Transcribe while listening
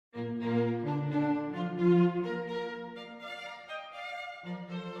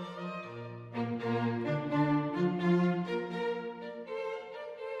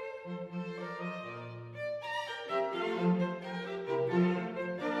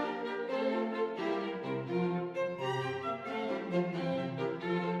Well,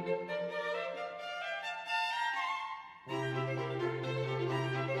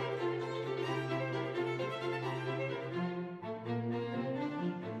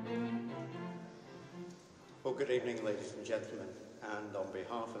 good evening, ladies and gentlemen, and on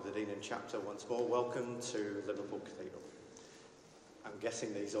behalf of the Dean and Chapter, once more, welcome to Liverpool Cathedral. I'm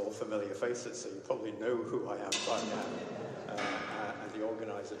guessing these are all familiar faces, so you probably know who I am by now, and the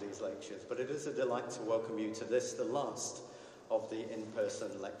organiser of these lectures. But it is a delight to welcome you to this, the last of the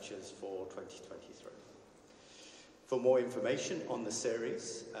in-person lectures for 2023. For more information on the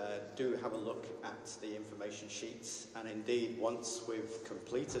series, do have a look at the information sheets, and indeed, once we've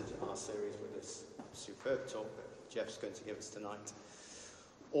completed our series with this superb talk that Jeff's going to give us tonight,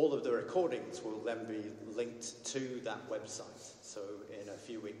 all of the recordings will then be linked to that website. So in a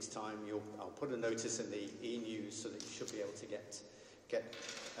few weeks' time, I'll put a notice in the e-news so that you should be able to get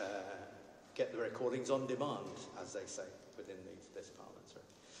the recordings on demand, as they say, within this parliamentary.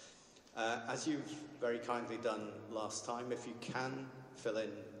 As you've very kindly done last time, if you can fill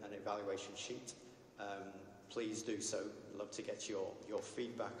in an evaluation sheet, please do so. I'd love to get your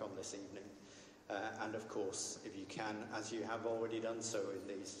feedback on this evening. And of course, if you can, as you have already done so in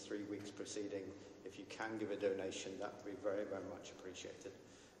these 3 weeks preceding, if you can give a donation, that would be very, very much appreciated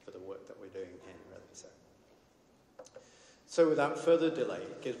for the work that we're doing here, really. So without further delay,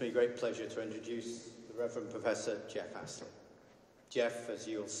 it gives me great pleasure to introduce the Reverend Professor Jeff Astley. Jeff, as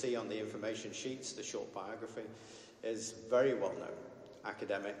you'll see on the information sheets, the short biography, is very well known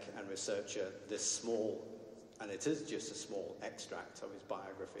academic and researcher. This small, and it is just a small extract of his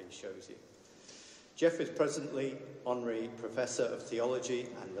biography, shows you. Jeff is presently Honorary Professor of Theology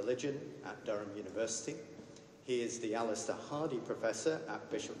and Religion at Durham University. He is the Alister Hardy Professor at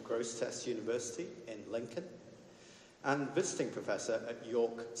Bishop Grosseteste University in Lincoln and Visiting Professor at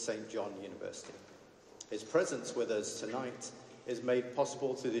York St John University. His presence with us tonight is made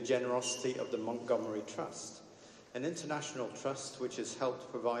possible through the generosity of the Montgomery Trust, an international trust which has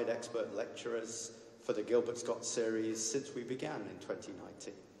helped provide expert lecturers for the Gilbert Scott series since we began in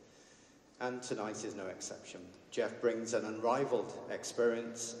 2019. And tonight is no exception. Jeff brings an unrivaled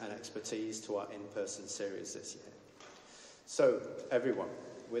experience and expertise to our in-person series this year. So, everyone,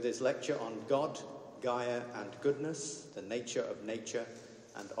 with his lecture on God, Gaia and goodness, the nature of nature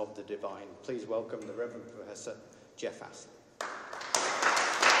and of the divine, please welcome the Reverend Professor Jeff Astley.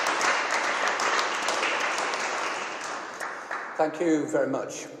 Thank you very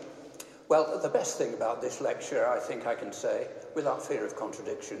much. Well, the best thing about this lecture, I think I can say, without fear of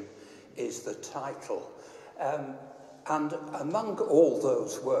contradiction, is the title. And among all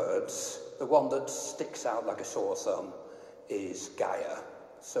those words, the one that sticks out like a sore thumb is Gaia.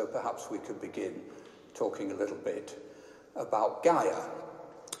 So perhaps we could begin talking a little bit about Gaia.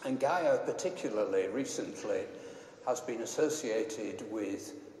 And Gaia, particularly recently, has been associated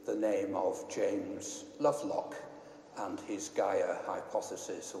with the name of James Lovelock and his Gaia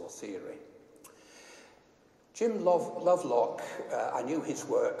hypothesis or theory. Jim Lovelock, I knew his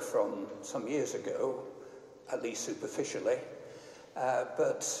work from some years ago, at least superficially,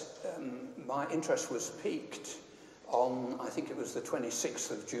 but my interest was piqued on, I think it was the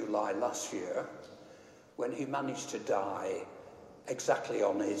 26th of July last year, when he managed to die exactly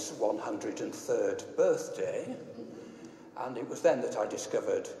on his 103rd birthday, and it was then that I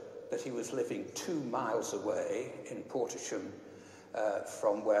discovered that he was living 2 miles away in Portisham,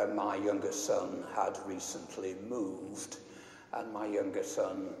 from where my younger son had recently moved, and my younger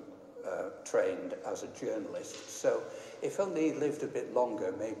son trained as a journalist. So if only he lived a bit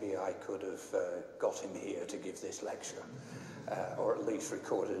longer, maybe I could have got him here to give this lecture, or at least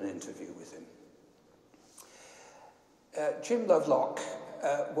recorded an interview with him. Jim Lovelock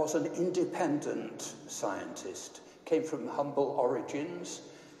was an independent scientist, came from humble origins.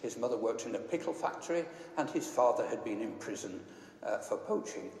 His mother worked in a pickle factory, and his father had been in prison for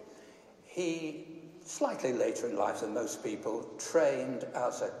poaching. He, slightly later in life than most people, trained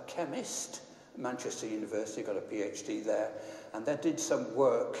as a chemist at Manchester University, got a PhD there, and then did some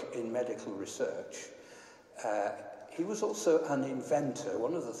work in medical research. He was also an inventor.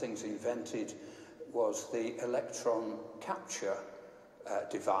 One of the things he invented was the electron capture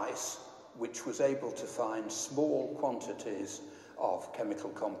device, which was able to find small quantities of chemical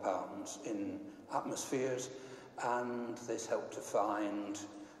compounds in atmospheres, and this helped to find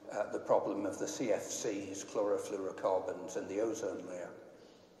the problem of the CFCs, chlorofluorocarbons, in the ozone layer.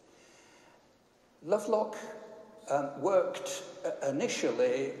 Lovelock worked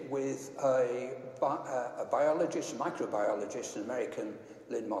initially with a biologist, microbiologist, an American,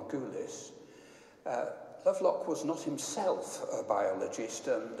 Lynn Margulis. Lovelock was not himself a biologist,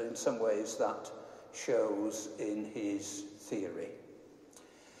 and in some ways that shows in his theory.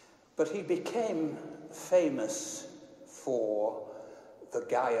 But he became famous for the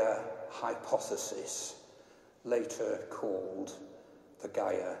Gaia hypothesis, later called the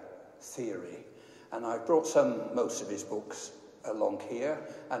Gaia theory. And I brought most of his books along here,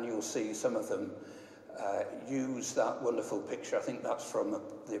 and you'll see some of them use that wonderful picture. I think that's from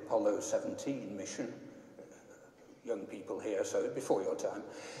the Apollo 17 mission. Young people here, so before your time.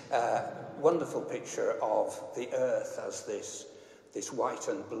 Wonderful picture of the Earth as this white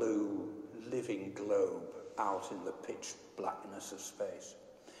and blue living globe out in the pitch blackness of space.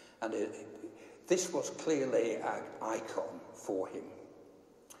 And this was clearly an icon for him.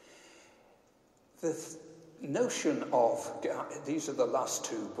 The notion of, these are the last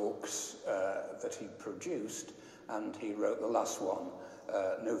two books that he produced, and he wrote the last one,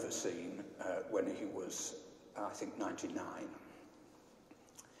 Novacene, when he was, I think, 99.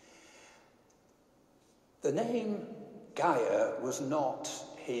 The name Gaia was not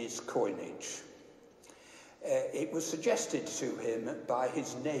his coinage. It was suggested to him by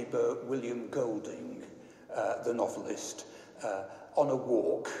his neighbour William Golding, the novelist, on a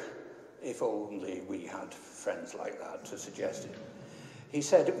walk. If only we had friends like that to suggest it. He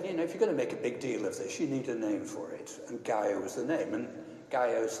said, you know, if you're going to make a big deal of this, you need a name for it. And Gaia was the name. And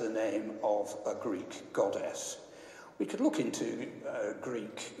Gaia is the name of a Greek goddess. We could look into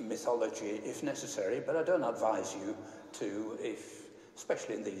Greek mythology if necessary, but I don't advise you to,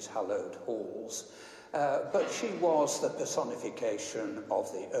 especially in these hallowed halls. But she was the personification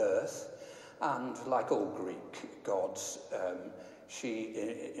of the earth, and like all Greek gods, she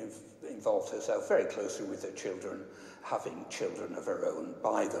involved herself very closely with her children, having children of her own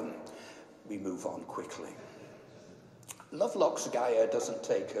by them. We move on quickly. Lovelock's Gaia doesn't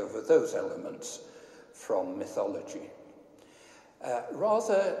take over those elements from mythology.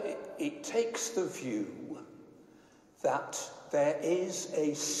 Rather, it takes the view that there is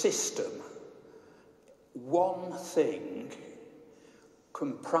a system, one thing,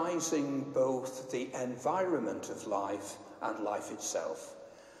 comprising both the environment of life and life itself.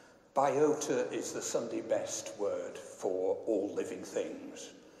 Biota is the Sunday best word for all living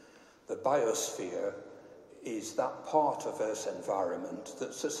things. The biosphere is that part of Earth's environment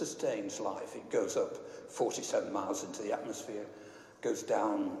that sustains life. It goes up 47 miles into the atmosphere, goes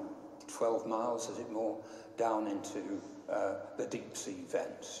down 12 miles, is it more, down into the deep sea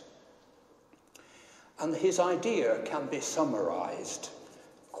vents. And his idea can be summarized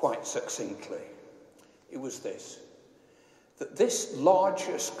quite succinctly. It was this, that this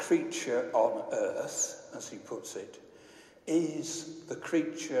largest creature on Earth, as he puts it, is the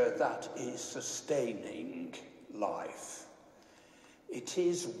creature that is sustaining life. It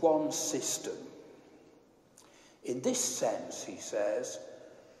is one system. In this sense, he says,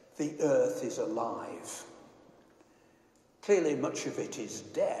 the Earth is alive. Clearly, much of it is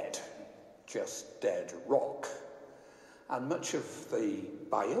dead, just dead rock. And much of the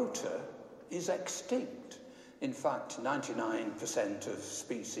biota is extinct. In fact, 99% of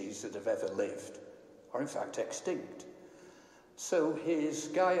species that have ever lived are in fact extinct. So his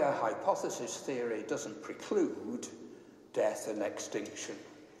Gaia hypothesis theory doesn't preclude death and extinction,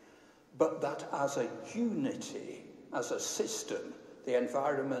 but that as a unity, as a system, the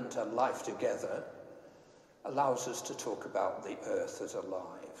environment and life together allows us to talk about the Earth as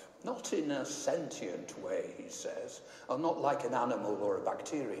alive. Not in a sentient way, he says, or not like an animal or a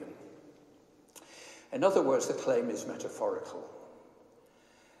bacterium. In other words, the claim is metaphorical.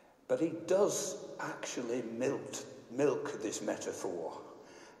 But he does actually milk this metaphor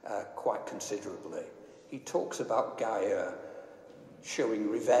quite considerably. He talks about Gaia showing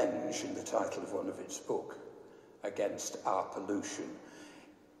revenge in the title of one of its books against our pollution.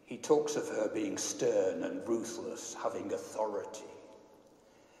 He talks of her being stern and ruthless, having authority.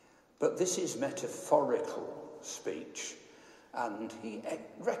 But this is metaphorical speech, and he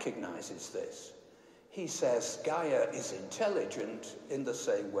recognizes this. He says Gaia is intelligent in the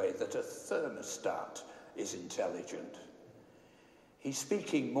same way that a thermostat is intelligent. He's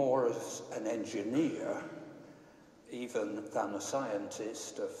speaking more as an engineer, even than a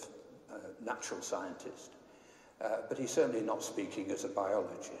scientist, a natural scientist. But he's certainly not speaking as a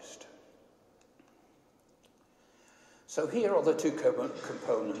biologist. So here are the two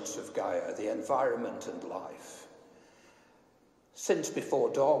components of Gaia, the environment and life. Since before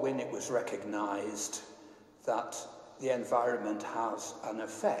Darwin, it was recognized that the environment has an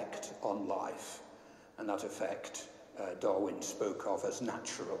effect on life, and that effect Darwin spoke of as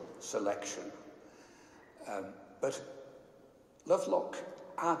natural selection. But Lovelock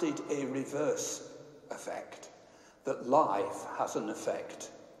added a reverse effect, that life has an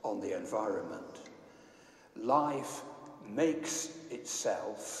effect on the environment. Life makes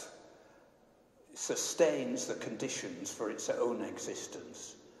itself, sustains the conditions for its own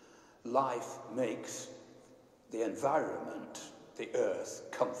existence. Life makes the environment, the earth,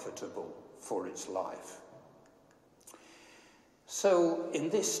 comfortable for its life. So in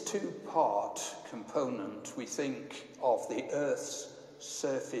this two-part component, we think of the Earth's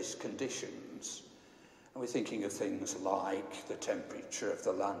surface conditions, and we're thinking of things like the temperature of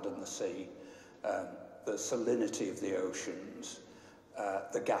the land and the sea, the salinity of the oceans,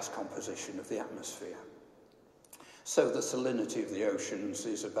 the gas composition of the atmosphere. So the salinity of the oceans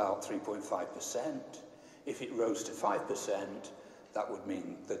is about 3.5%. If it rose to 5%, that would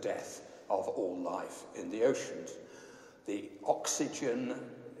mean the death of all life in the oceans. The oxygen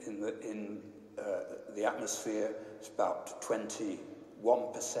in the atmosphere is about 21%.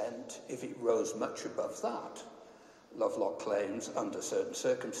 If it rose much above that, Lovelock claims, under certain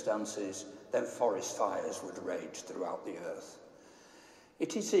circumstances, then forest fires would rage throughout the earth.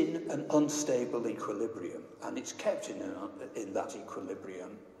 It is in an unstable equilibrium, and it's kept in that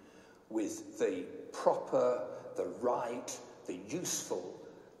equilibrium with the proper, the right, the useful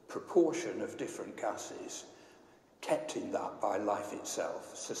proportion of different gases, kept in that by life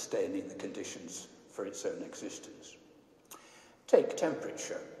itself, sustaining the conditions for its own existence. Take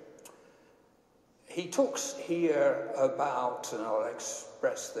temperature. He talks here about, and I'll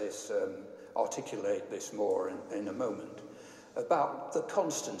express this, articulate this more in a moment, about the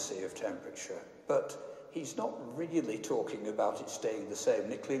constancy of temperature, but he's not really talking about it staying the same,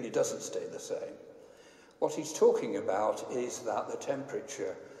 and it clearly doesn't stay the same. What he's talking about is that the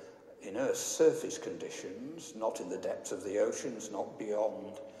temperature in Earth's surface conditions, not in the depths of the oceans, not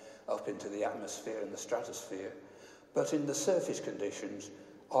beyond up into the atmosphere and the stratosphere, but in the surface conditions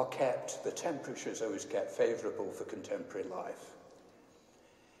are kept, the temperatures always kept favourable for contemporary life.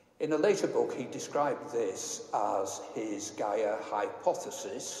 In a later book, he described this as his Gaia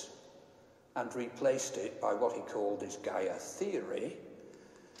hypothesis and replaced it by what he called his Gaia theory,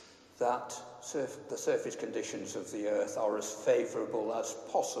 that the surface conditions of the Earth are as favourable as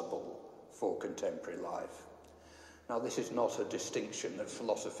possible for contemporary life. Now, this is not a distinction that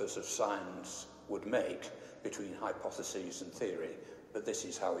philosophers of science would make between hypotheses and theory, but this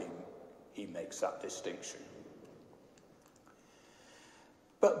is how he makes that distinction.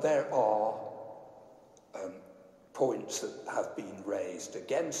 But there are points that have been raised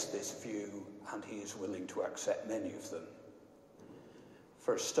against this view, and he is willing to accept many of them.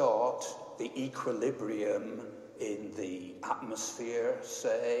 For a start, the equilibrium in the atmosphere,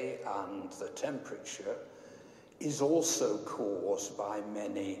 say, and the temperature is also caused by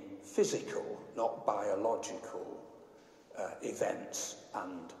many physical, not biological, events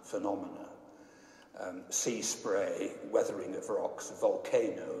and phenomena. Sea spray, weathering of rocks,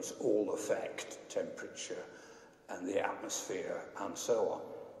 volcanoes all affect temperature and the atmosphere and so on.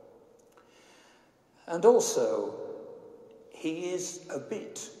 And also, he is a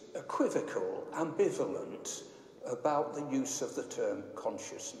bit equivocal, ambivalent about the use of the term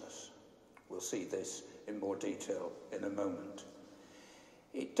consciousness. We'll see this in more detail in a moment.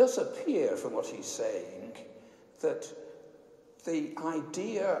 It does appear from what he's saying that the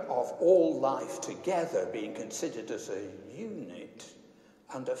idea of all life together being considered as a unit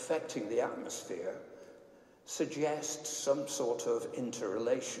and affecting the atmosphere suggests some sort of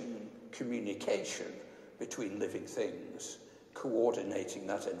interrelation, communication between living things, coordinating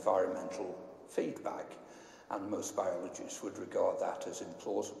that environmental feedback, and most biologists would regard that as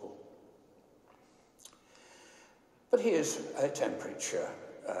implausible. But here's a temperature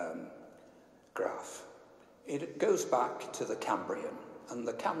graph. It goes back to the Cambrian, and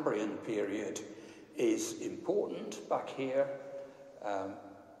the Cambrian period is important back here,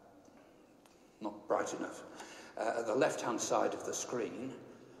 not bright enough, at the left-hand side of the screen,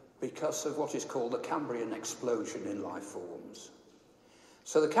 because of what is called the Cambrian explosion in life forms.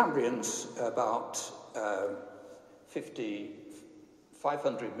 So the Cambrian's about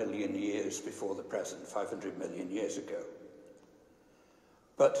 500 million years before the present, 500 million years ago.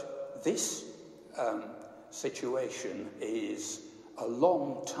 But this situation is a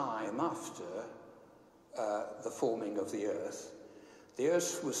long time after the forming of the Earth. The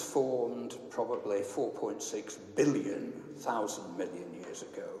Earth was formed probably 4.6 billion million years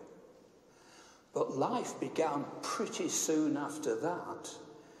ago. But life began pretty soon after that,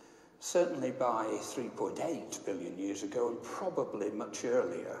 certainly by 3.8 billion years ago, and probably much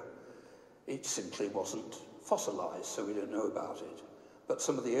earlier. It simply wasn't fossilized, so we don't know about it. But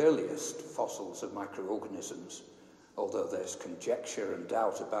some of the earliest fossils of microorganisms, although there's conjecture and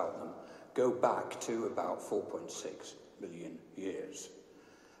doubt about them, go back to about 4.6 billion years.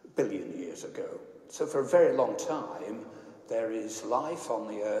 billion years ago. So for a very long time, there is life on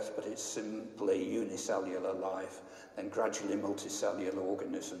the Earth, but it's simply unicellular life, then gradually multicellular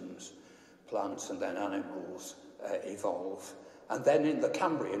organisms, plants and then animals evolve. And then in the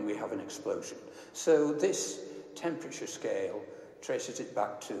Cambrian, we have an explosion. So this temperature scale traces it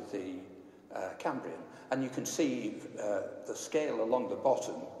back to the Cambrian. And you can see the scale along the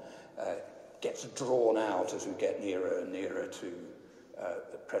bottom gets drawn out as we get nearer and nearer to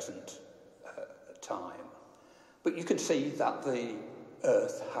the present time. But you can see that the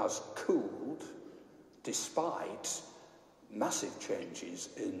Earth has cooled despite massive changes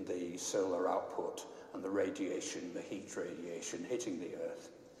in the solar output and the radiation, the heat radiation hitting the Earth.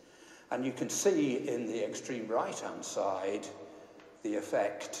 And you can see in the extreme right-hand side the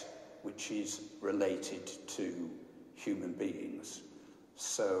effect which is related to human beings.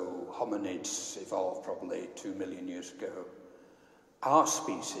 So hominids evolved probably 2 million years ago. Our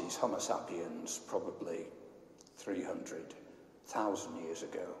species, Homo sapiens, probably 300,000 years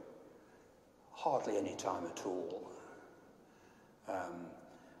ago. Hardly any time at all.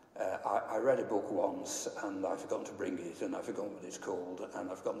 I read a book once, and I've forgotten to bring it, and I've forgotten what it's called, and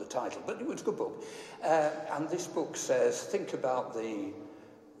I've forgotten the title, but it was a good book. And this book says, think about the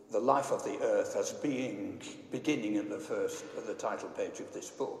life of the Earth as beginning at the title page of this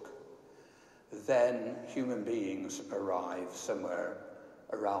book. Then human beings arrive somewhere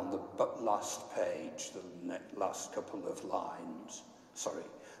around the last page, the last couple of lines. Sorry,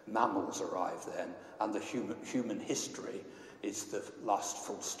 mammals arrive then, and the human history is the last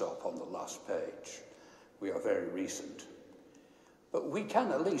full stop on the last page. We are very recent. But we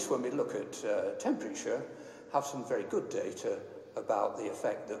can, at least when we look at temperature, have some very good data about the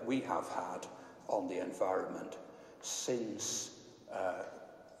effect that we have had on the environment since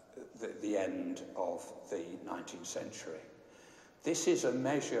the end of the 19th century. This is a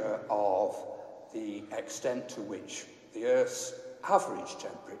measure of the extent to which the Earth's average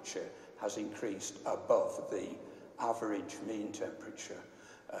temperature has increased above the average mean temperature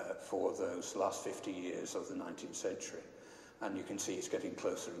for those last 50 years of the 19th century. And you can see it's getting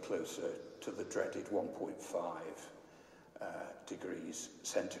closer and closer to the dreaded 1.5 degrees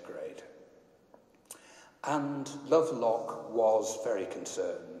centigrade. And Lovelock was very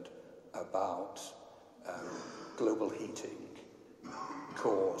concerned about global heating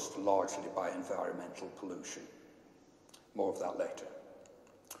caused largely by environmental pollution. More of that later.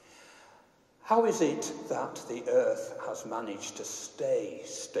 How is it that the Earth has managed to stay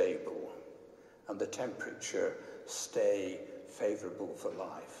stable and the temperature stay favourable for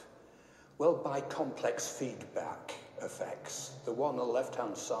life? Well, by complex feedback effects. The one on the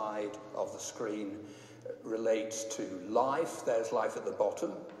left-hand side of the screen relates to life. There's life at the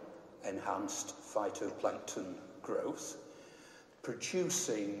bottom, enhanced phytoplankton growth,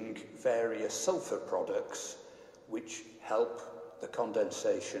 producing various sulfur products which help the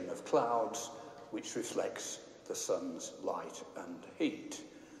condensation of clouds, which reflects the sun's light and heat,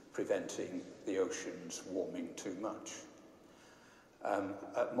 preventing the oceans warming too much.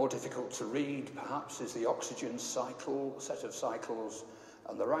 More difficult to read, perhaps, is the oxygen cycle, set of cycles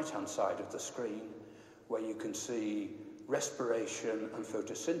on the right-hand side of the screen, where you can see respiration and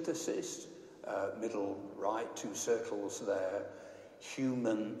photosynthesis, middle right, 2 circles there,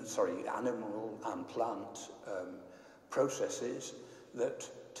 animal and plant processes that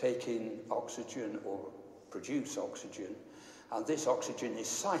take in oxygen or produce oxygen, and this oxygen is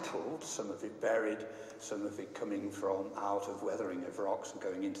cycled, some of it buried, some of it coming from out of weathering of rocks and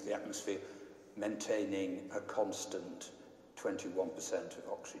going into the atmosphere, maintaining a constant 21% of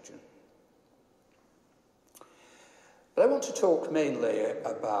oxygen. But I want to talk mainly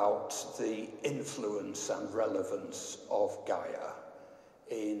about the influence and relevance of Gaia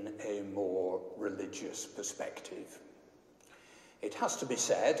in a more religious perspective. It has to be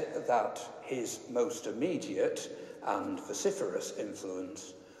said that his most immediate and vociferous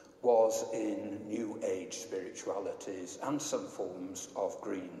influence was in New Age spiritualities and some forms of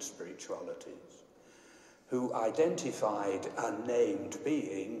green spiritualities, who identified a named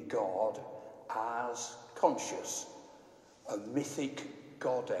being, God, as conscious, a mythic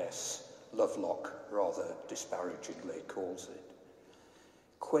goddess, Lovelock rather disparagingly calls it,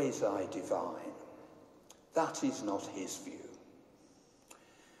 quasi-divine. That is not his view.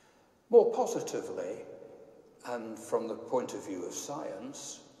 More positively, and from the point of view of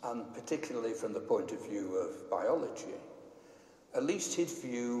science, and particularly from the point of view of biology, at least his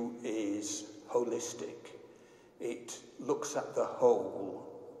view is holistic. It looks at the whole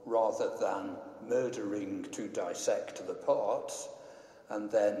rather than murdering to dissect the parts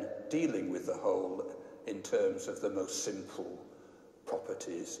and then dealing with the whole in terms of the most simple properties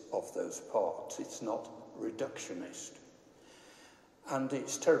possibilities of those parts. It's not reductionist. And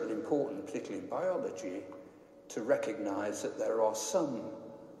it's terribly important, particularly in biology, to recognise that there are some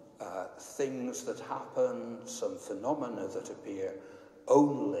things that happen, some phenomena that appear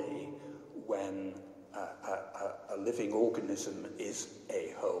only when a living organism is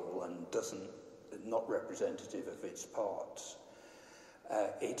a whole and not representative of its parts.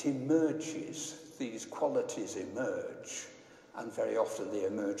 It emerges, these qualities emerge, and very often they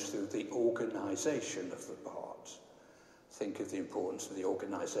emerge through the organisation of the parts. Think of the importance of the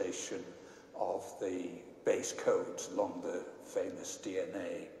organisation of the base codes along the famous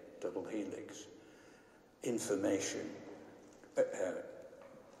DNA double helix. Information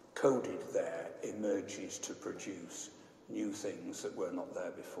coded there emerges to produce new things that were not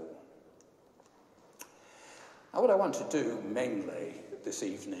there before. Now, what I want to do mainly this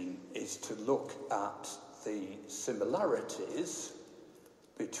evening is to look at the similarities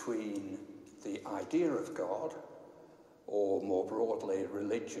between the idea of God, or more broadly,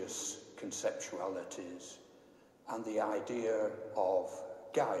 religious conceptualities, and the idea of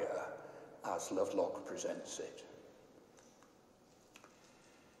Gaia as Lovelock presents it.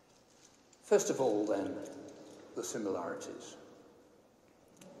 First of all, then, the similarities.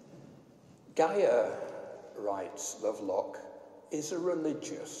 Gaia, writes Lovelock, is a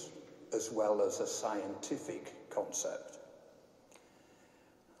religious as well as a scientific concept.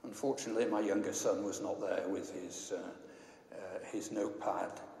 Unfortunately, my younger son was not there with his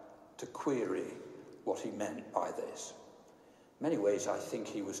notepad to query what he meant by this. In many ways, I think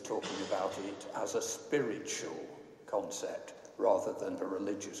he was talking about it as a spiritual concept rather than a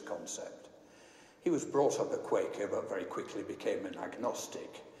religious concept. He was brought up a Quaker, but very quickly became an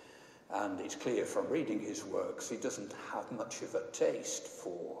agnostic. And it's clear from reading his works, he doesn't have much of a taste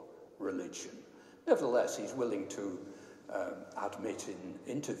for religion. Nevertheless, he's willing to admit in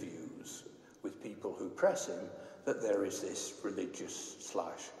interviews with people who press him that there is this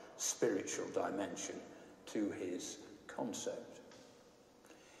religious/spiritual dimension to his concept.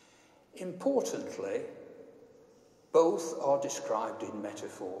 Importantly, both are described in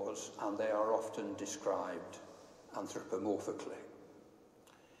metaphors, and they are often described anthropomorphically.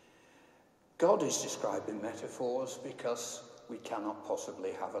 God is described in metaphors because we cannot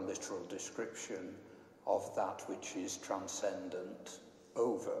possibly have a literal description of that which is transcendent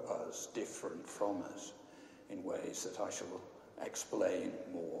over us, different from us, in ways that I shall explain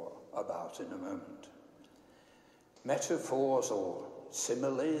more about in a moment. Metaphors or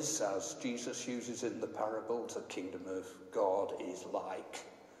similes, as Jesus uses in the parable, the kingdom of God is like,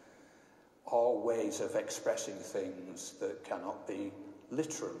 are ways of expressing things that cannot be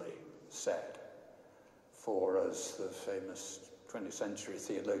literally said. For, as the famous 20th century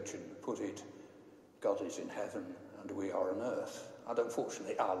theologian put it, God is in heaven and we are on earth. And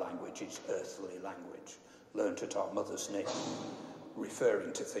unfortunately, our language is earthly language, learnt at our mother's knit,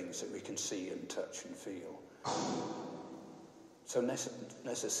 referring to things that we can see and touch and feel. So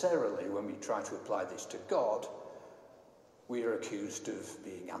necessarily, when we try to apply this to God, we are accused of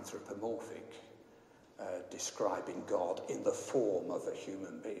being anthropomorphic, describing God in the form of a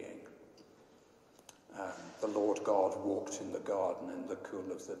human being. The Lord God walked in the garden in the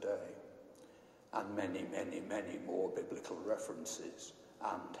cool of the day, and many, many, many more biblical references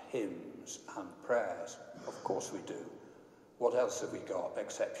and hymns and prayers. Of course we do. What else have we got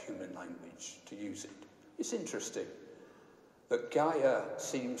except human language to use it? It's interesting that Gaia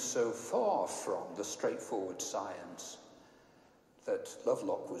seems so far from the straightforward science that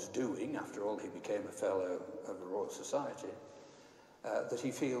Lovelock was doing. After all, he became a fellow of the Royal Society, that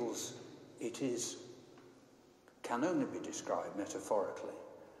he feels it can only be described metaphorically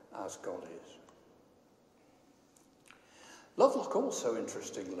as God is. Lovelock also,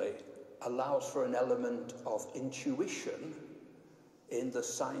 interestingly, allows for an element of intuition in the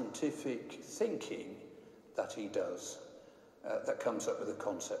scientific thinking that he does, that comes up with the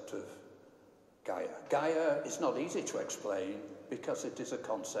concept of Gaia. Gaia is not easy to explain because it is a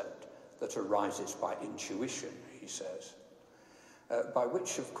concept that arises by intuition, he says, by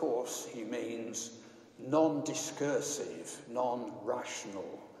which, of course, he means non-discursive,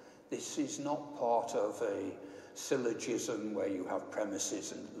 non-rational. This is not part of a syllogism where you have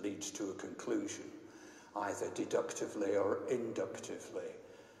premises and it leads to a conclusion, either deductively or inductively,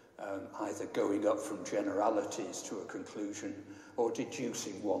 either going up from generalities to a conclusion or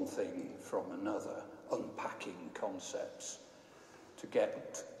deducing one thing from another, unpacking concepts to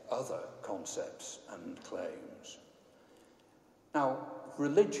get other concepts and claims. Now,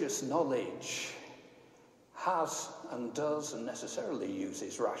 religious knowledge has and does and necessarily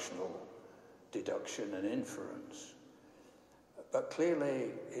uses rational deduction and inference. But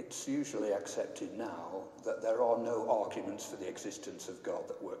clearly, it's usually accepted now that there are no arguments for the existence of God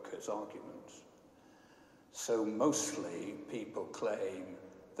that work as arguments. So mostly people claim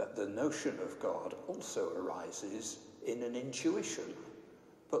that the notion of God also arises in an intuition,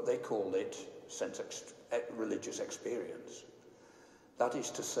 but they call it religious experience. That is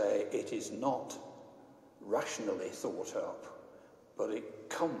to say, it is not rationally thought up, but it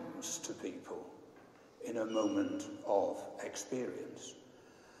comes to people in a moment of experience.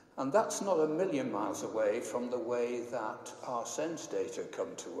 And that's not a million miles away from the way that our sense data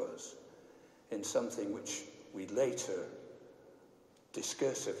come to us in something which we later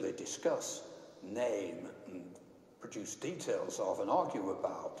discursively discuss, name and produce details of and argue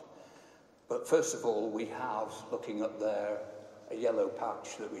about. But first of all, we have, looking up there, a yellow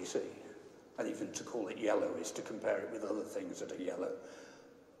patch that we see. And even to call it yellow is to compare it with other things that are yellow.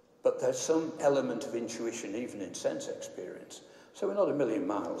 But there's some element of intuition even in sense experience. So we're not a million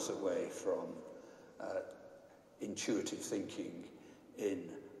miles away from intuitive thinking in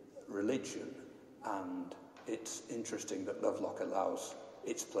religion. And it's interesting that Lovelock allows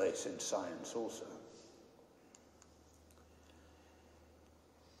its place in science also.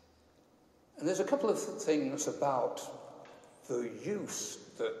 And there's a couple of things about the use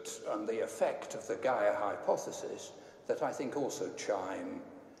and the effect of the Gaia hypothesis that I think also chime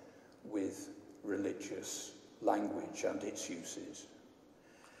with religious language and its uses.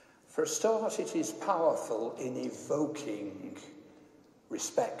 For a start, it is powerful in evoking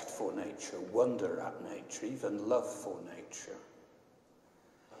respect for nature, wonder at nature, even love for nature.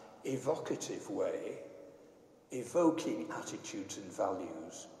 Evocative way, evoking attitudes and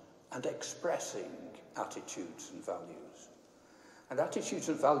values, and expressing attitudes and values. And attitudes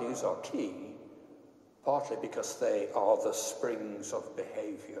and values are key, partly because they are the springs of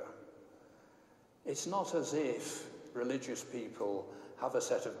behaviour. It's not as if religious people have a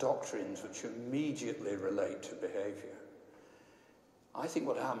set of doctrines which immediately relate to behaviour. I think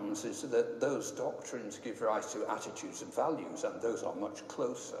what happens is that those doctrines give rise to attitudes and values, and those are much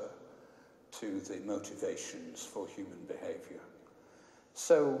closer to the motivations for human behaviour.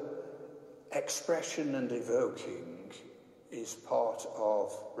 So, expression and evoking is part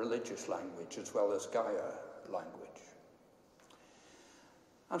of religious language as well as Gaia language.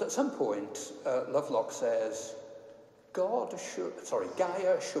 And at some point, Lovelock says,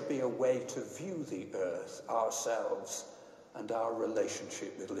 Gaia should be a way to view the earth, ourselves, and our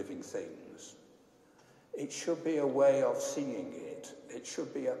relationship with living things. It should be a way of seeing it. It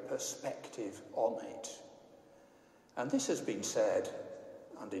should be a perspective on it. And this has been said,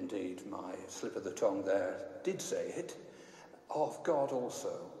 and indeed my slip of the tongue there did say it, of God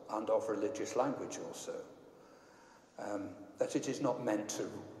also, and of religious language also. That it is not meant to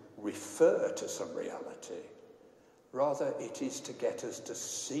refer to some reality. Rather, it is to get us to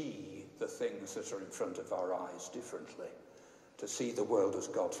see the things that are in front of our eyes differently, to see the world as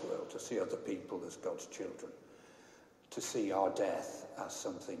God's world, to see other people as God's children, to see our death as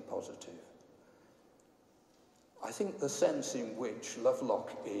something positive. I think the sense in which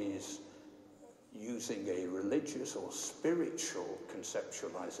Lovelock is using a religious or spiritual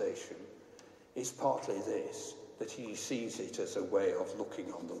conceptualization is partly this, that he sees it as a way of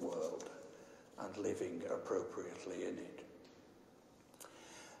looking on the world and living appropriately in it.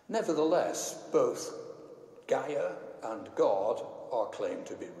 Nevertheless, both Gaia and God are claimed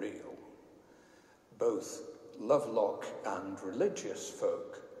to be real. Both Lovelock and religious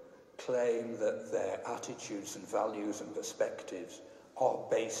folk claim that their attitudes and values and perspectives are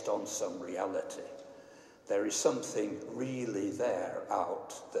based on some reality. There is something really there,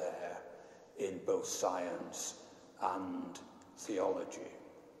 out there, in both science and theology.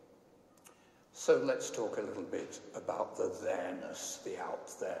 So let's talk a little bit about the there-ness, the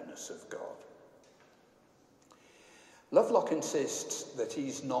out-there-ness of God. Lovelock insists that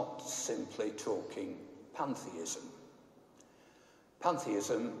he's not simply talking pantheism.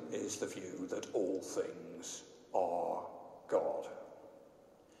 Pantheism is the view that all things are God.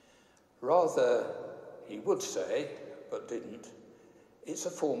 Rather, he would say, but didn't, it's a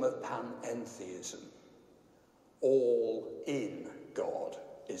form of panentheism, all in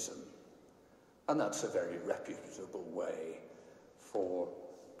Godism. And that's a very reputable way for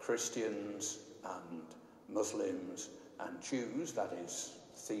Christians and Muslims and Jews, that is,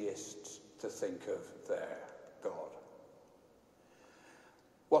 theists, to think of their God.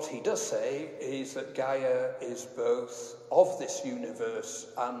 What he does say is that Gaia is both of this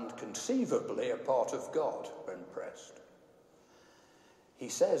universe and conceivably a part of God when pressed. He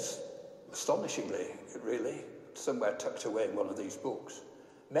says, astonishingly, really, somewhere tucked away in one of these books,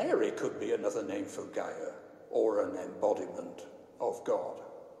 Mary could be another name for Gaia, or an embodiment of God.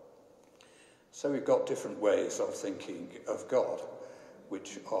 So we've got different ways of thinking of God,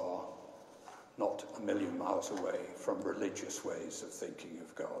 which are not a million miles away from religious ways of thinking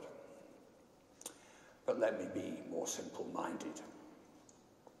of God. But let me be more simple-minded.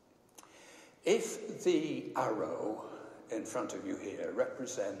 If the arrow in front of you here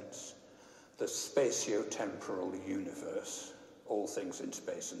represents the spatio-temporal universe, all things in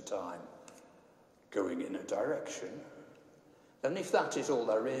space and time, going in a direction, then if that is all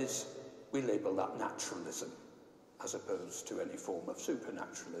there is, we label that naturalism, as opposed to any form of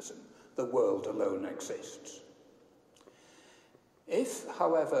supernaturalism. The world alone exists. If,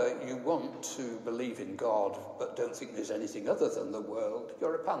 however, you want to believe in God but don't think there's anything other than the world,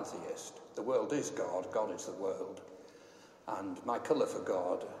 you're a pantheist. The world is God, God is the world. And my colour for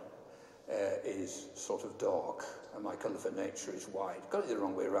God is sort of dark, and my colour for nature is white. Got it the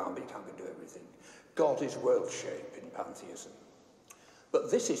wrong way around, but you can't do everything. God is world shape in pantheism. But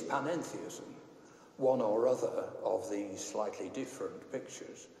this is panentheism, one or other of these slightly different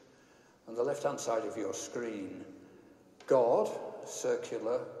pictures. On the left-hand side of your screen, God,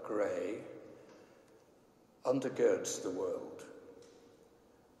 circular, grey, undergirds the world.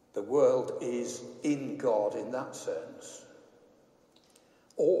 The world is in God in that sense.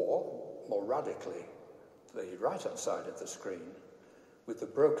 Or, more radically, the right-hand side of the screen, with the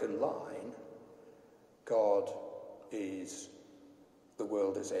broken line, God is, the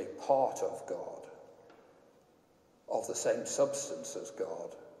world is a part of God, of the same substance as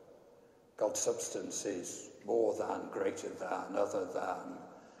God. God's substance is more than, greater than, other than,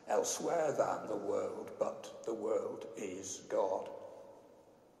 elsewhere than the world, but the world is God,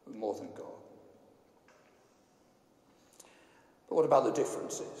 more than God. But what about the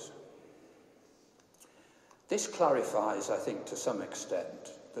differences? This clarifies, I think, to some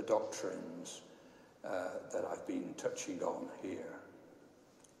extent, the doctrines that I've been touching on here.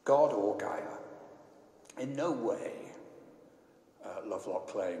 God or Gaia. In no way, Lovelock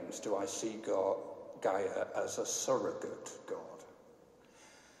claims, do I see Gaia as a surrogate God.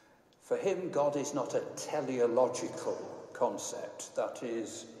 For him, God is not a teleological concept, that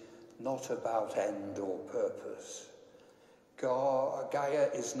is, not about end or purpose. Gaia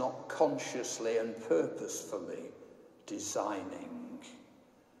is not consciously and purposefully designing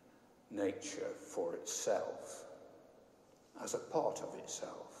nature for itself, as a part of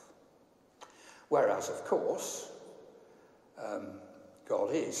itself. Whereas, of course, God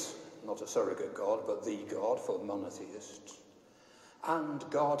is not a surrogate God, but the God for monotheists. And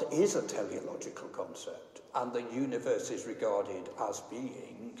God is a teleological concept, and the universe is regarded as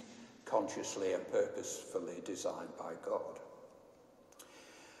being consciously and purposefully designed by God.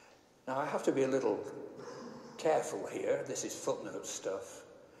 Now, I have to be a little careful here. This is footnote stuff.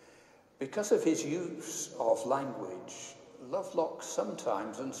 Because of his use of language, Lovelock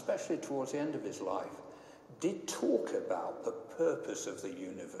sometimes, and especially towards the end of his life, did talk about the purpose of the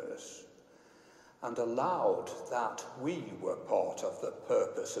universe and allowed that we were part of the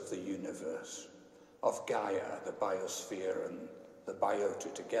purpose of the universe, of Gaia, the biosphere, and the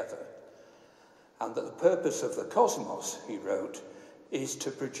biota together. And that the purpose of the cosmos, he wrote, is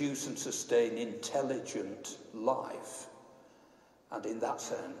to produce and sustain intelligent life. And in that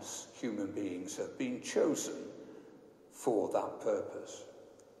sense, human beings have been chosen for that purpose.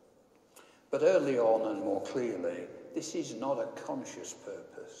 But early on and more clearly, this is not a conscious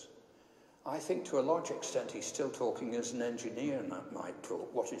purpose. I think to a large extent he's still talking as an engineer might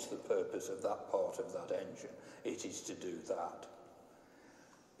talk. What is the purpose of that part of that engine? It is to do that.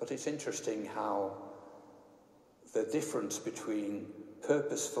 But it's interesting how the difference between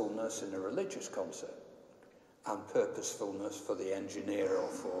purposefulness in a religious concept and purposefulness for the engineer or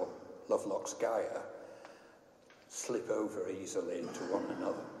for Lovelock's Gaia slip over easily into one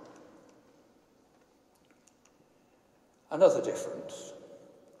another. Another difference.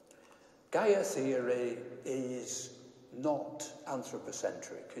 Gaia theory is not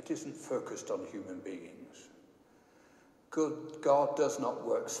anthropocentric. It isn't focused on human beings. God does not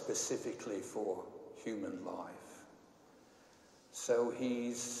work specifically for human life. So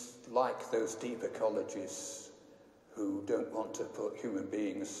he's like those deep ecologists who don't want to put human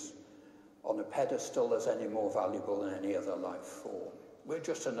beings on a pedestal as any more valuable than any other life form. We're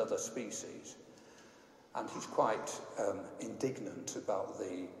just another species. And he's quite indignant about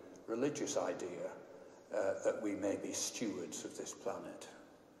the religious idea that we may be stewards of this planet.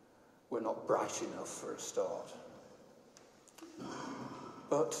 We're not bright enough for a start.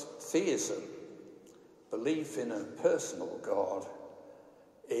 But theism, belief in a personal God,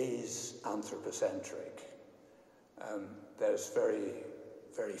 is anthropocentric. There's very,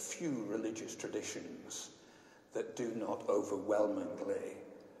 very few religious traditions that do not overwhelmingly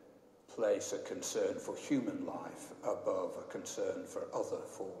place a concern for human life above a concern for other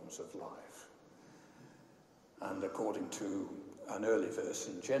forms of life. And according to an early verse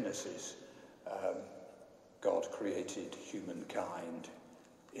in Genesis, God created humankind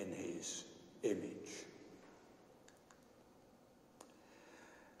in his image.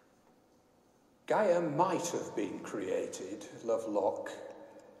 Gaia might have been created, Lovelock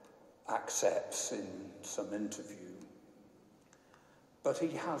accepts in some interview, but he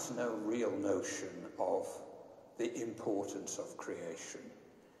has no real notion of the importance of creation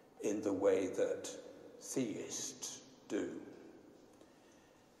in the way that theists do.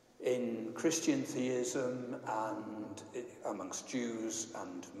 In Christian theism and amongst Jews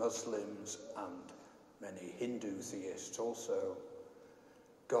and Muslims and many Hindu theists also,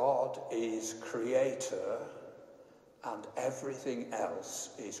 God is creator and everything else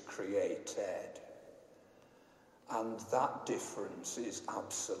is created. And that difference is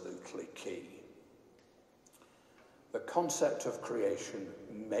absolutely key. The concept of creation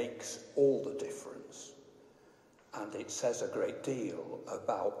makes all the difference, and it says a great deal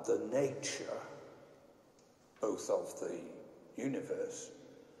about the nature both of the universe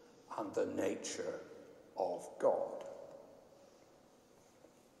and the nature of God.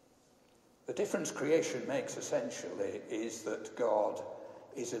 The difference creation makes essentially is that God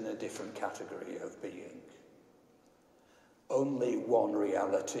is in a different category of being. Only one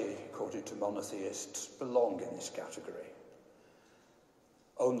reality, according to monotheists, belong in this category.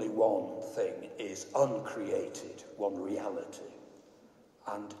 Only one thing is uncreated, one reality,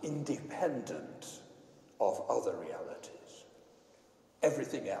 and independent of other realities.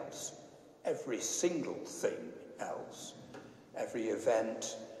 Everything else, every single thing else, every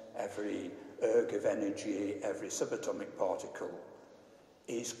event, every erg of energy, every subatomic particle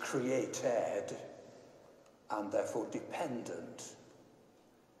is created and therefore dependent.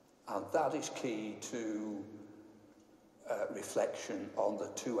 And that is key to reflection on the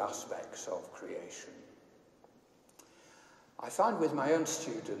two aspects of creation. I find with my own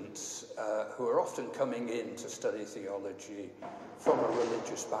students, who are often coming in to study theology from a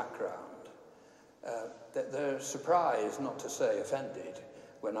religious background, that they're surprised, not to say offended,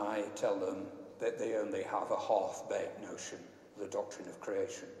 when I tell them that they only have a half-baked notion of the doctrine of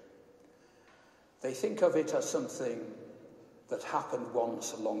creation. They think of it as something that happened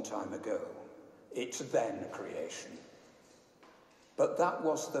once a long time ago. It's then creation. But that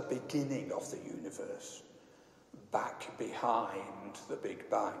was the beginning of the universe, back behind the Big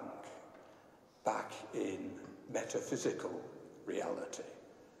Bang, back in metaphysical reality,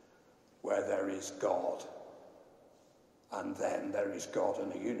 where there is God, and then there is God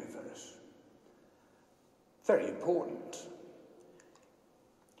and a universe. Very important.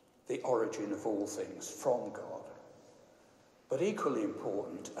 The origin of all things from God. But equally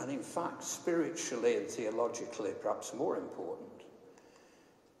important, and in fact spiritually and theologically perhaps more important,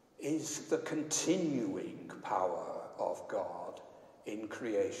 is the continuing power of God in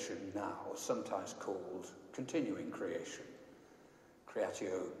creation now, sometimes called continuing creation.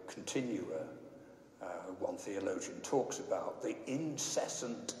 Creatio continua, one theologian talks about the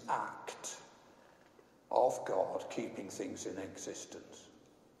incessant act of God keeping things in existence,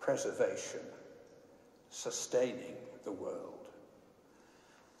 preservation, sustaining the world.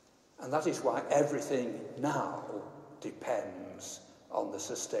 And that is why everything now depends on the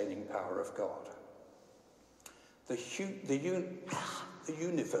sustaining power of God. The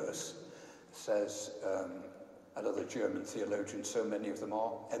universe, says another German theologian, so many of them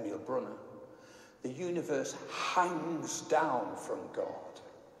are, Emil Brunner, the universe hangs down from God.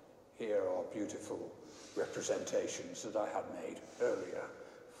 Here are beautiful representations that I had made earlier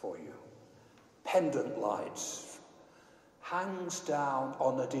for you. Pendant lights, hangs down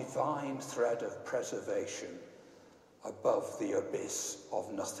on a divine thread of preservation above the abyss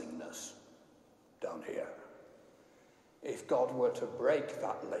of nothingness down here. If God were to break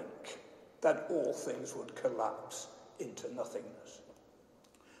that link, then all things would collapse into nothingness.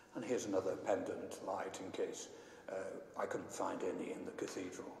 And here's another pendant light in case I couldn't find any in the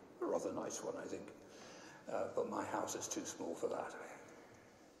cathedral. A rather nice one, I think. But my house is too small for that.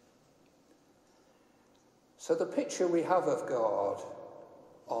 So the picture we have of God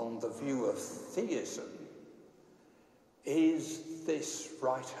on the view of theism is this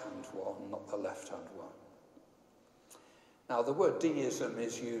right-hand one, not the left-hand one. Now, the word deism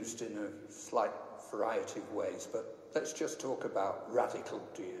is used in a slight variety of ways, but let's just talk about radical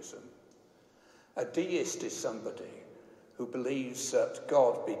deism. A deist is somebody who believes that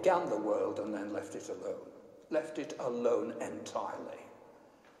God began the world and then left it alone entirely.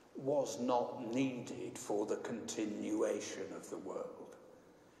 was not needed for the continuation of the world.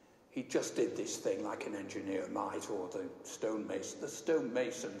 He just did this thing like an engineer might, or the stonemason. The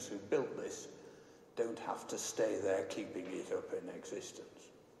stonemasons who built this don't have to stay there keeping it up in existence.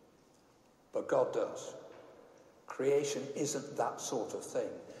 But God does. Creation isn't that sort of thing.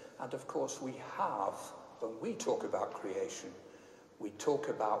 And of course we have, when we talk about creation, we talk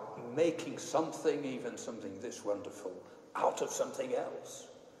about making something, even something this wonderful, out of something else,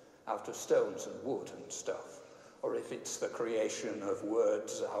 out of stones and wood and stuff. Or if it's the creation of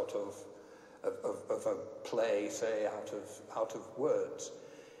words out of a play, say, out of words.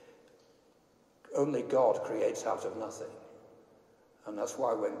 Only God creates out of nothing. And that's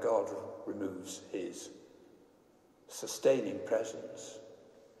why when God removes his sustaining presence,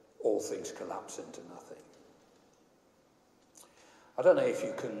 all things collapse into nothing. I don't know if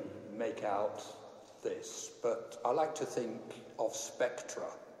you can make out this, but I like to think of spectra.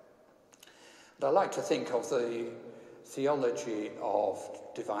 And I like to think of the theology of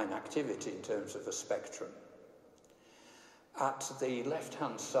divine activity in terms of a spectrum. At the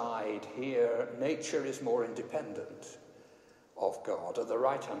left-hand side here, nature is more independent of God. At the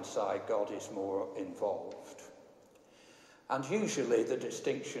right-hand side, God is more involved. And usually the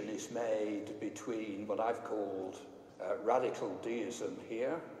distinction is made between what I've called radical deism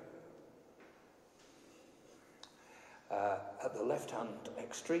here. At the left-hand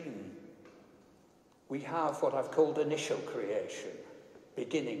extreme, we have what I've called initial creation,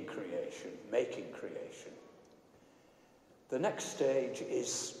 beginning creation, making creation. The next stage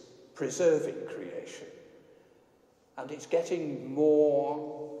is preserving creation. And it's getting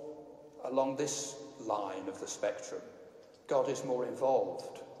more along this line of the spectrum. God is more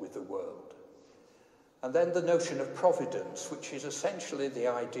involved with the world. And then the notion of providence, which is essentially the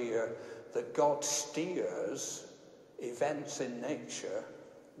idea that God steers events in nature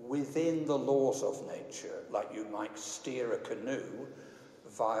within the laws of nature, like you might steer a canoe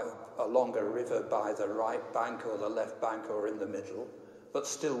along a river by the right bank or the left bank or in the middle, but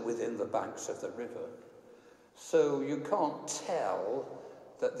still within the banks of the river. So you can't tell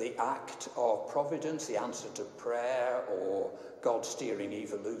that the act of providence, the answer to prayer, or God steering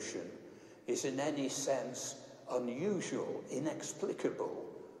evolution, is in any sense unusual, inexplicable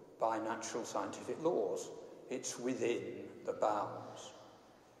by natural scientific laws. It's within the bounds.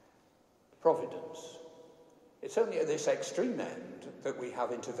 Providence. It's only at this extreme end that we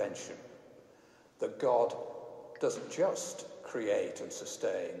have intervention, that God doesn't just create and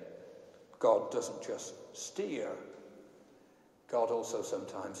sustain, God doesn't just steer, God also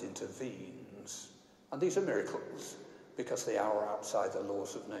sometimes intervenes. And these are miracles because they are outside the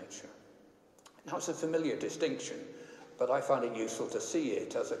laws of nature. Now, it's a familiar distinction, but I find it useful to see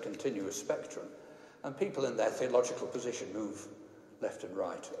it as a continuous spectrum. And people in their theological position move left and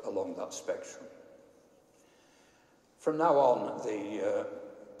right along that spectrum. From now on, the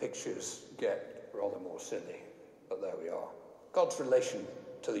pictures get rather more silly, but there we are. God's relation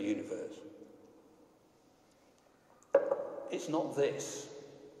to the universe. It's not this.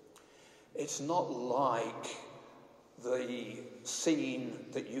 It's not like the scene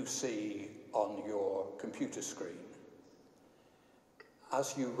that you see on your computer screen.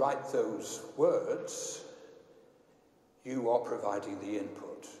 As you write those words, you are providing the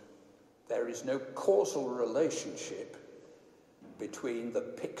input. There is no causal relationship between the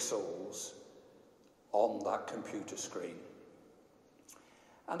pixels on that computer screen.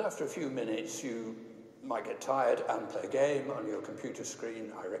 And after a few minutes, you might get tired and play a game on your computer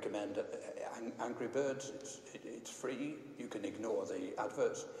screen. I recommend Angry Birds. It's free. You can ignore the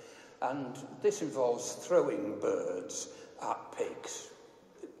adverts. And this involves throwing birds at pigs.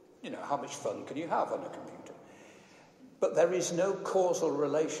 You know, how much fun can you have on a computer? But there is no causal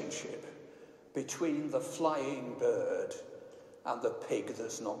relationship between the flying bird and the pig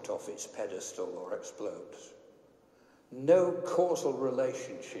that's knocked off its pedestal or explodes. No causal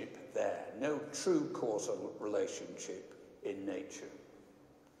relationship there, no true causal relationship in nature.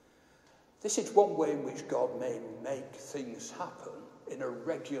 This is one way in which God may make things happen in a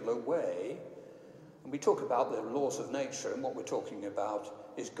regular way. And we talk about the laws of nature, and what we're talking about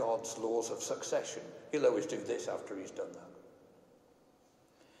is God's laws of succession. He'll always do this after he's done that.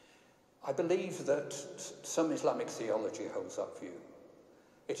 I believe that some Islamic theology holds that view.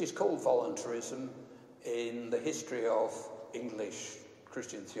 It is called voluntarism. In the history of English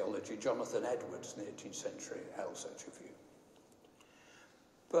Christian theology, Jonathan Edwards in the 18th century held such a view.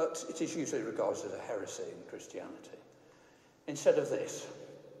 But it is usually regarded as a heresy in Christianity. Instead of this,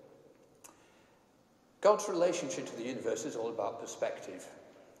 God's relationship to the universe is all about perspective.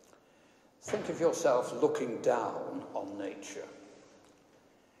 Think of yourself looking down on nature.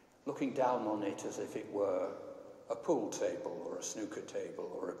 looking down on it as if it were a pool table or a snooker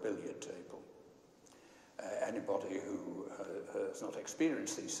table or a billiard table. Anybody who has not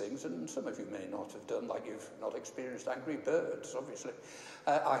experienced these things, and some of you may not have done, like you've not experienced Angry Birds, obviously,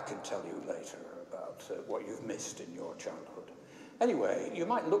 I can tell you later about what you've missed in your childhood. Anyway, you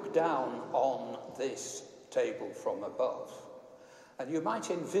might look down on this table from above, and you might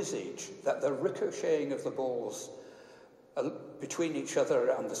envisage that the ricocheting of the balls between each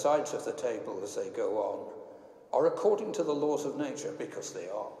other and the sides of the table as they go on are according to the laws of nature, because they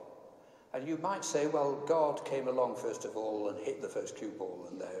are. And you might say, well, God came along first of all and hit the first cue ball,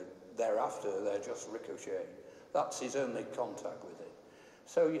 and thereafter they're just ricocheting. That's his only contact with it.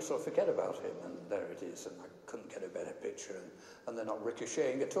 So you sort of forget about him, and there it is, and I couldn't get a better picture, and they're not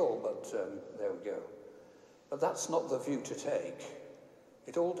ricocheting at all, but there we go. But that's not the view to take.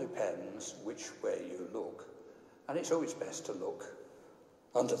 It all depends which way you look, and it's always best to look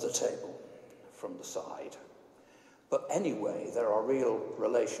under the table from the side. But anyway, there are real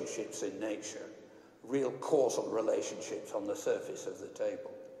relationships in nature, real causal relationships on the surface of the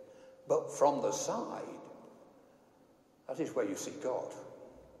table. But from the side, that is where you see God.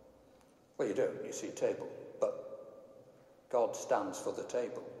 Well, you don't, you see a table, but God stands for the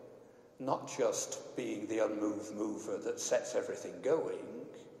table, not just being the unmoved mover that sets everything going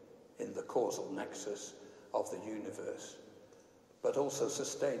in the causal nexus of the universe, but also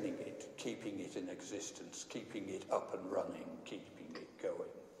sustaining it, keeping it in existence, keeping it up and running, keeping it going.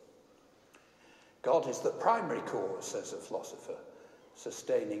 God is the primary cause, says a philosopher,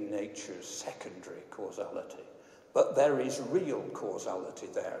 sustaining nature's secondary causality. But there is real causality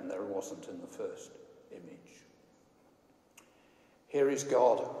there, and there wasn't in the first image. Here is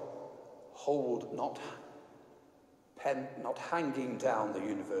God, not hanging down the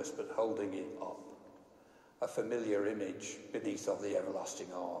universe, but holding it up. A familiar image beneath of the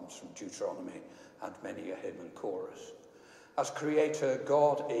everlasting arms from Deuteronomy and many a hymn and chorus. As creator,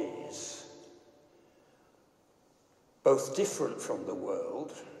 God is both different from the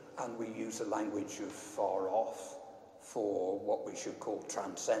world, and we use the language of far off for what we should call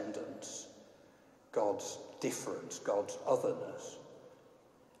transcendence, God's difference, God's otherness.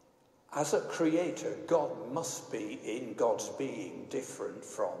 As a creator, God must be, in God's being, different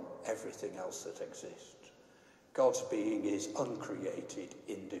from everything else that exists. God's being is uncreated,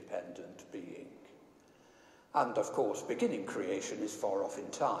 independent being. And, of course, beginning creation is far off in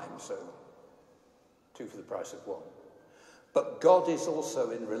time, so 2 for the price of 1. But God is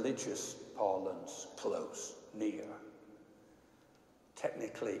also, in religious parlance, close, near,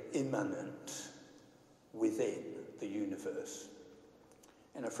 technically immanent within the universe.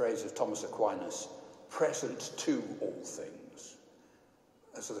 In a phrase of Thomas Aquinas, present to all things,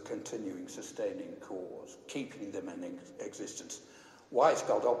 as the continuing sustaining cause, keeping them in existence. Why is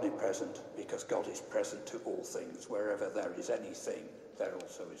God omnipresent? Because God is present to all things. Wherever there is anything, there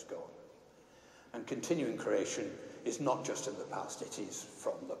also is God. And continuing creation is not just in the past, it is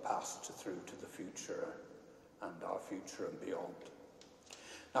from the past through to the future and our future and beyond.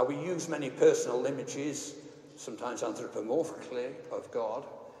 Now, we use many personal images, sometimes anthropomorphically, of God,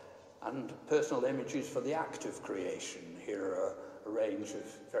 and personal images for the act of creation. Here are a range of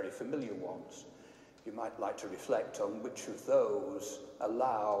very familiar ones. You might like to reflect on which of those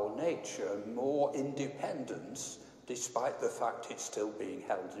allow nature more independence, despite the fact it's still being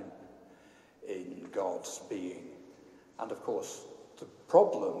held in God's being. And of course, the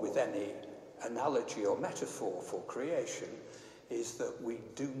problem with any analogy or metaphor for creation is that we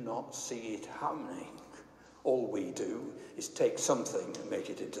do not see it happening. All we do is take something and make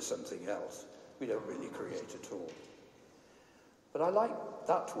it into something else. We don't really create at all. But I like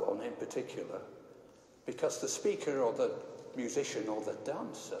that one in particular because the speaker or the musician or the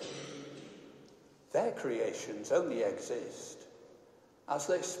dancer, their creations only exist as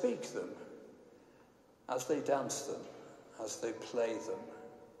they speak them, as they dance them, as they play them.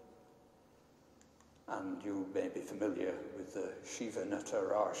 And you may be familiar with the Shiva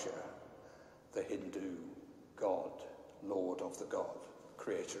Nataraja, the Hindu god, lord of the god,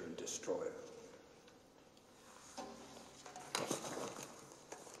 creator and destroyer.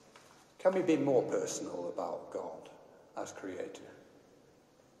 Can we be more personal about God as creator?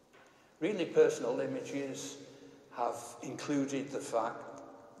 Really personal images have included the fact,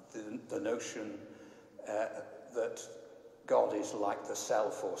 the notion that God is like the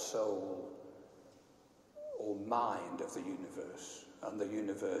self or soul or mind of the universe, and the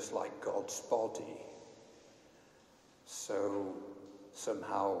universe like God's body. So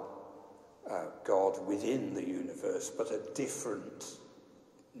somehow God within the universe, but a different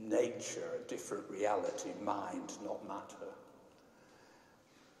nature, a different reality, mind, not matter.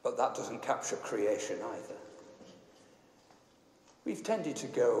 But that doesn't capture creation either. We've tended to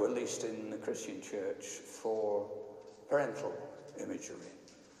go, at least in the Christian church, for parental imagery.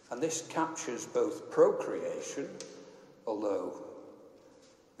 And this captures both procreation, although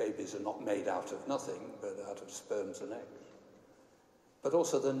babies are not made out of nothing, but out of sperms and eggs, but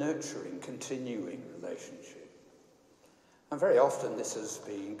also the nurturing, continuing relationship. And very often this has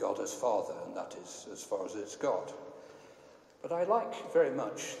been God as Father, and that is as far as it's got. But I like very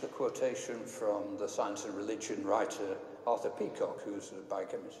much the quotation from the Science and Religion writer Arthur Peacock, who's a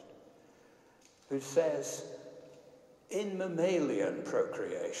biochemist, who says, in mammalian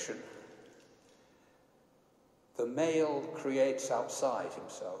procreation, the male creates outside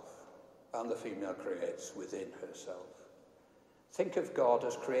himself and the female creates within herself. Think of God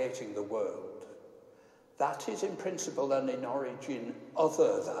as creating the world. That is in principle and in origin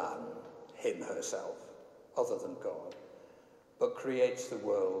other than him herself, other than God, but creates the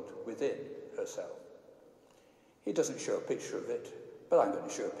world within herself. He doesn't show a picture of it, but I'm going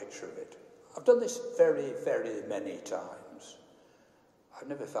to show a picture of it. I've done this very, very many times. I've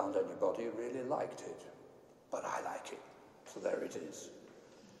never found anybody who really liked it, but I like it, so there it is.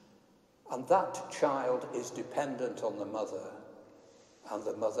 And that child is dependent on the mother, and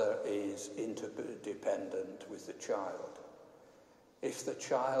the mother is interdependent with the child. If the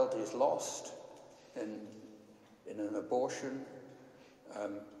child is lost in an abortion,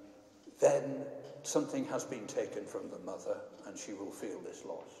 then something has been taken from the mother, and she will feel this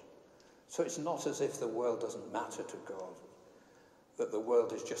loss. So it's not as if the world doesn't matter to God, that the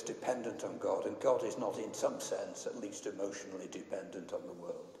world is just dependent on God, and God is not, in some sense, at least emotionally dependent on the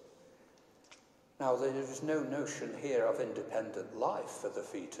world. Now, there is no notion here of independent life for the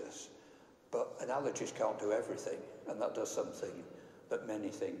fetus, but analogies can't do everything, and that does something that many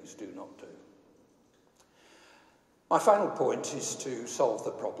things do not do. My final point is to solve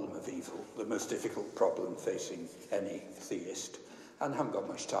the problem of evil, the most difficult problem facing any theist, and I haven't got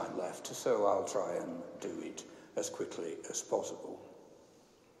much time left, so I'll try and do it as quickly as possible.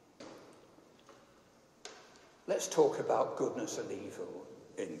 Let's talk about goodness and evil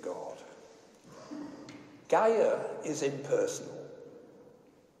in God. Gaia is impersonal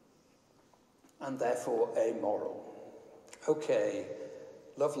and therefore amoral. Okay,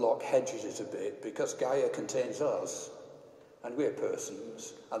 Lovelock hedges it a bit because Gaia contains us and we're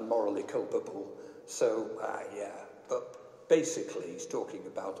persons and morally culpable, so but basically he's talking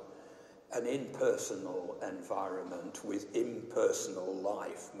about an impersonal environment with impersonal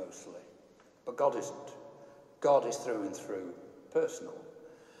life mostly. But God isn't. God is through and through personal.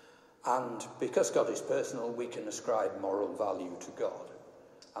 And because God is personal, we can ascribe moral value to God.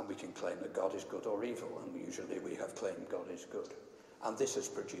 And we can claim that God is good or evil, and usually we have claimed God is good. And this has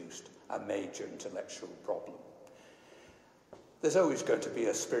produced a major intellectual problem. There's always going to be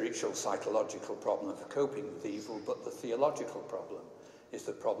a spiritual, psychological problem of coping with evil, but the theological problem is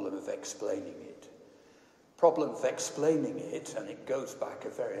the problem of explaining it. Problem of explaining it, and it goes back a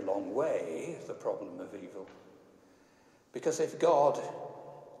very long way, the problem of evil. Because if God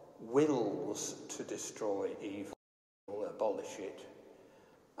wills to destroy evil, abolish it,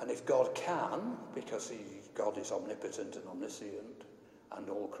 and if God can, because God is omnipotent and omniscient and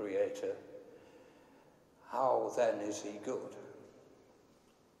all creator, how then is he good?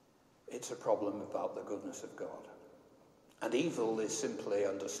 It's a problem about the goodness of God. And evil is simply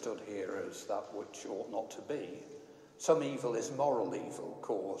understood here as that which ought not to be. Some evil is moral evil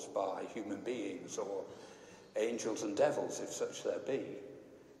caused by human beings or angels and devils, if such there be,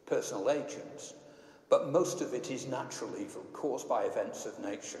 personal agents. But most of it is natural evil caused by events of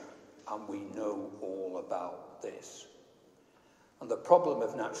nature, and we know all about this. And the problem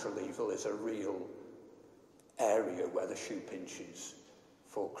of natural evil is a real area where the shoe pinches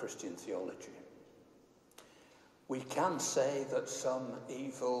for Christian theology. We can say that some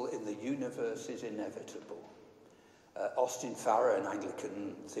evil in the universe is inevitable. Austin Farrer, an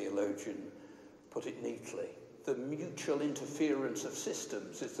Anglican theologian, put it neatly. The mutual interference of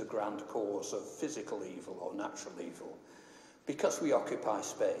systems is the grand cause of physical evil or natural evil. Because we occupy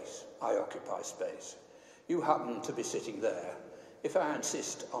space, I occupy space. You happen to be sitting there. If I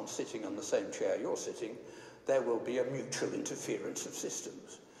insist on sitting on the same chair you're sitting, there will be a mutual interference of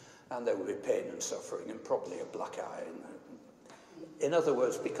systems. And there will be pain and suffering and probably a black eye. In other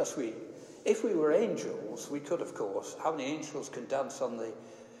words, because if we were angels, we could, of course, how many angels can dance on the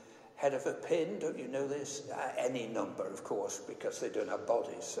head of a pin? Don't you know this? Any number, of course, because they don't have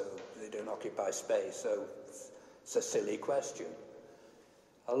bodies, so they don't occupy space. So it's a silly question.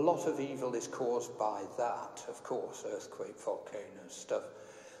 A lot of evil is caused by that, of course, earthquake, volcanoes, stuff,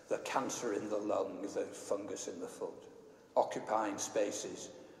 the cancer in the lung, the fungus in the foot, occupying spaces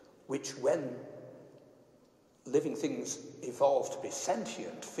which when living things evolve to be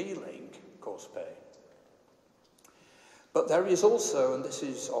sentient, feeling, cause pain. But there is also, and this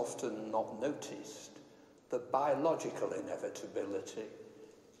is often not noticed, the biological inevitability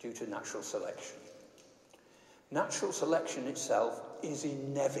due to natural selection. Natural selection itself is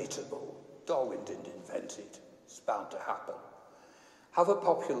inevitable. Darwin didn't invent it. It's bound to happen. Have a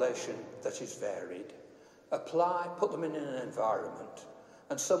population that is varied, put them in an environment,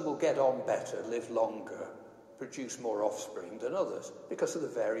 and some will get on better, live longer, produce more offspring than others because of the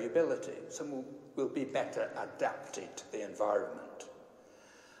variability. Some will be better adapted to the environment.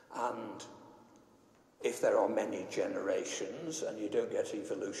 And if there are many generations and you don't get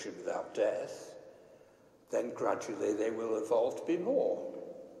evolution without death, then gradually they will evolve to be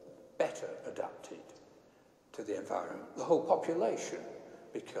better adapted to the environment. The whole population,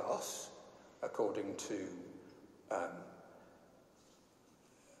 because, according to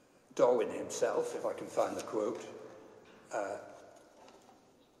Darwin himself, if I can find the quote,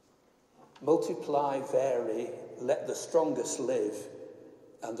 multiply, vary, let the strongest live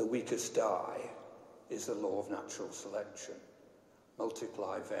and the weakest die is the law of natural selection.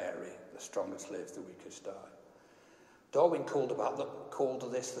 Multiply, vary, the strongest live, the weakest die. Darwin called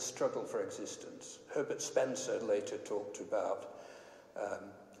this the struggle for existence. Herbert Spencer later talked about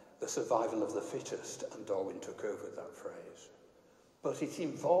the survival of the fittest, and Darwin took over that phrase. But it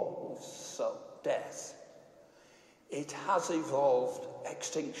involves death. It has evolved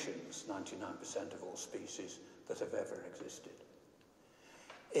extinctions, 99% of all species that have ever existed.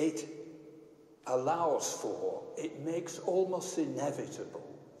 It makes almost inevitable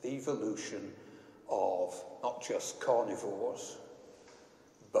the evolution of not just carnivores,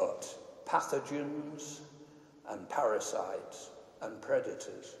 but pathogens and parasites and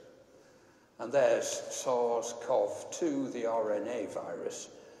predators. And there's SARS-CoV-2, the RNA virus,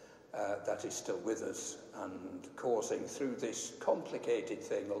 that is still with us and causing, through this complicated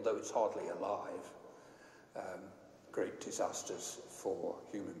thing, although it's hardly alive, great disasters for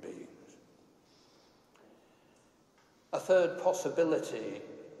human beings. A third possibility,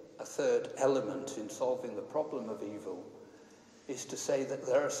 a third element in solving the problem of evil is to say that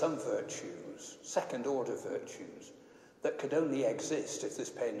there are some virtues, second-order virtues, that could only exist if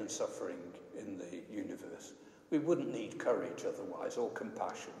there's pain and suffering in the universe. We wouldn't need courage otherwise, or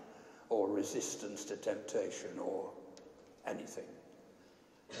compassion, or resistance to temptation, or anything.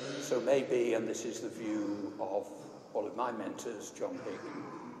 So maybe, and this is the view of one of my mentors, John Higg,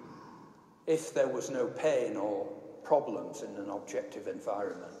 if there was no pain or problems in an objective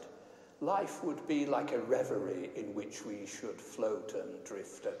environment, life would be like a reverie in which we should float and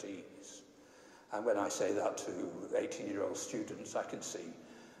drift at ease. And when I say that to 18-year-old students, I can see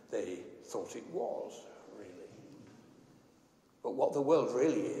they thought it was, really. But what the world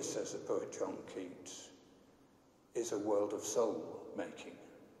really is, says the poet John Keats, is a world of soul-making.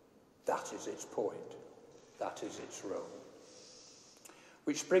 That is its point. That is its role.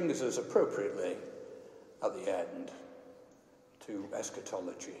 Which brings us appropriately, at the end, to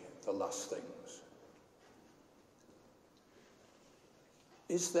eschatology, the last things.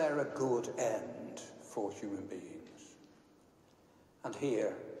 Is there a good end for human beings? And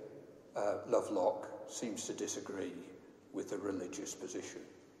here, Lovelock seems to disagree with the religious position.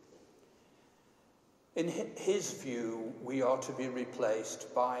 In his view, we are to be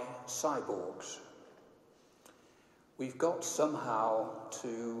replaced by cyborgs. We've got somehow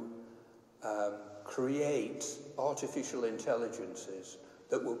to create artificial intelligences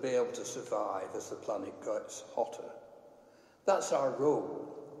that will be able to survive as the planet gets hotter. That's our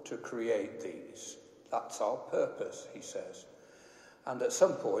role, to create these. That's our purpose, he says. And at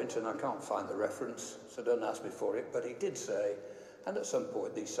some point, and I can't find the reference, so don't ask me for it, but he did say, and at some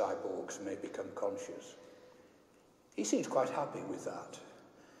point these cyborgs may become conscious. He seems quite happy with that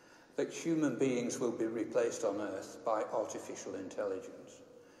human beings will be replaced on Earth by artificial intelligence.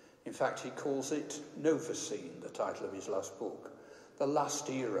 In fact, he calls it Novacene, the title of his last book, the last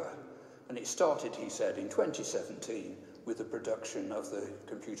era. And it started, he said, in 2017 with the production of the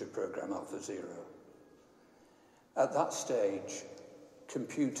computer program AlphaZero. At that stage,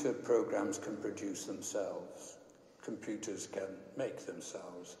 computer programs can produce themselves. Computers can make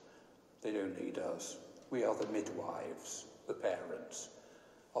themselves. They don't need us. We are the midwives, the parents,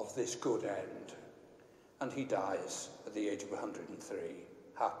 of this good end. And he dies at the age of 103,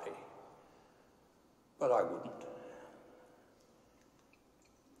 happy. But I wouldn't.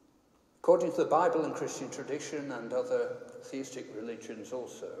 According to the Bible and Christian tradition and other theistic religions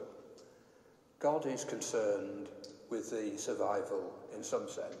also, God is concerned with the survival, in some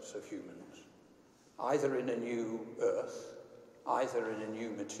sense, of humans, either in a new earth either in a new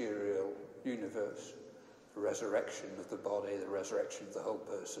material universe, the resurrection of the body, the resurrection of the whole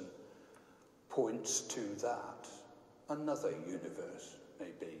person, points to that. Another universe,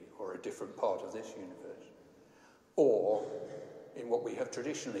 maybe, or a different part of this universe. Or in what we have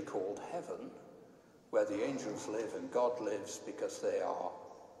traditionally called heaven, where the angels live and God lives because they are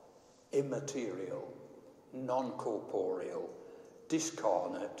immaterial, non-corporeal,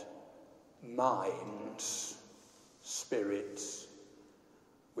 discarnate minds, spirits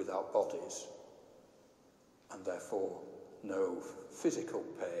without bodies, and therefore no physical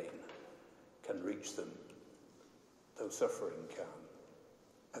pain can reach them, though suffering can.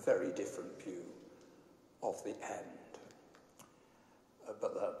 A very different view of the end.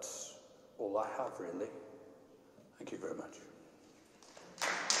 But that's all I have, really. Thank you very much.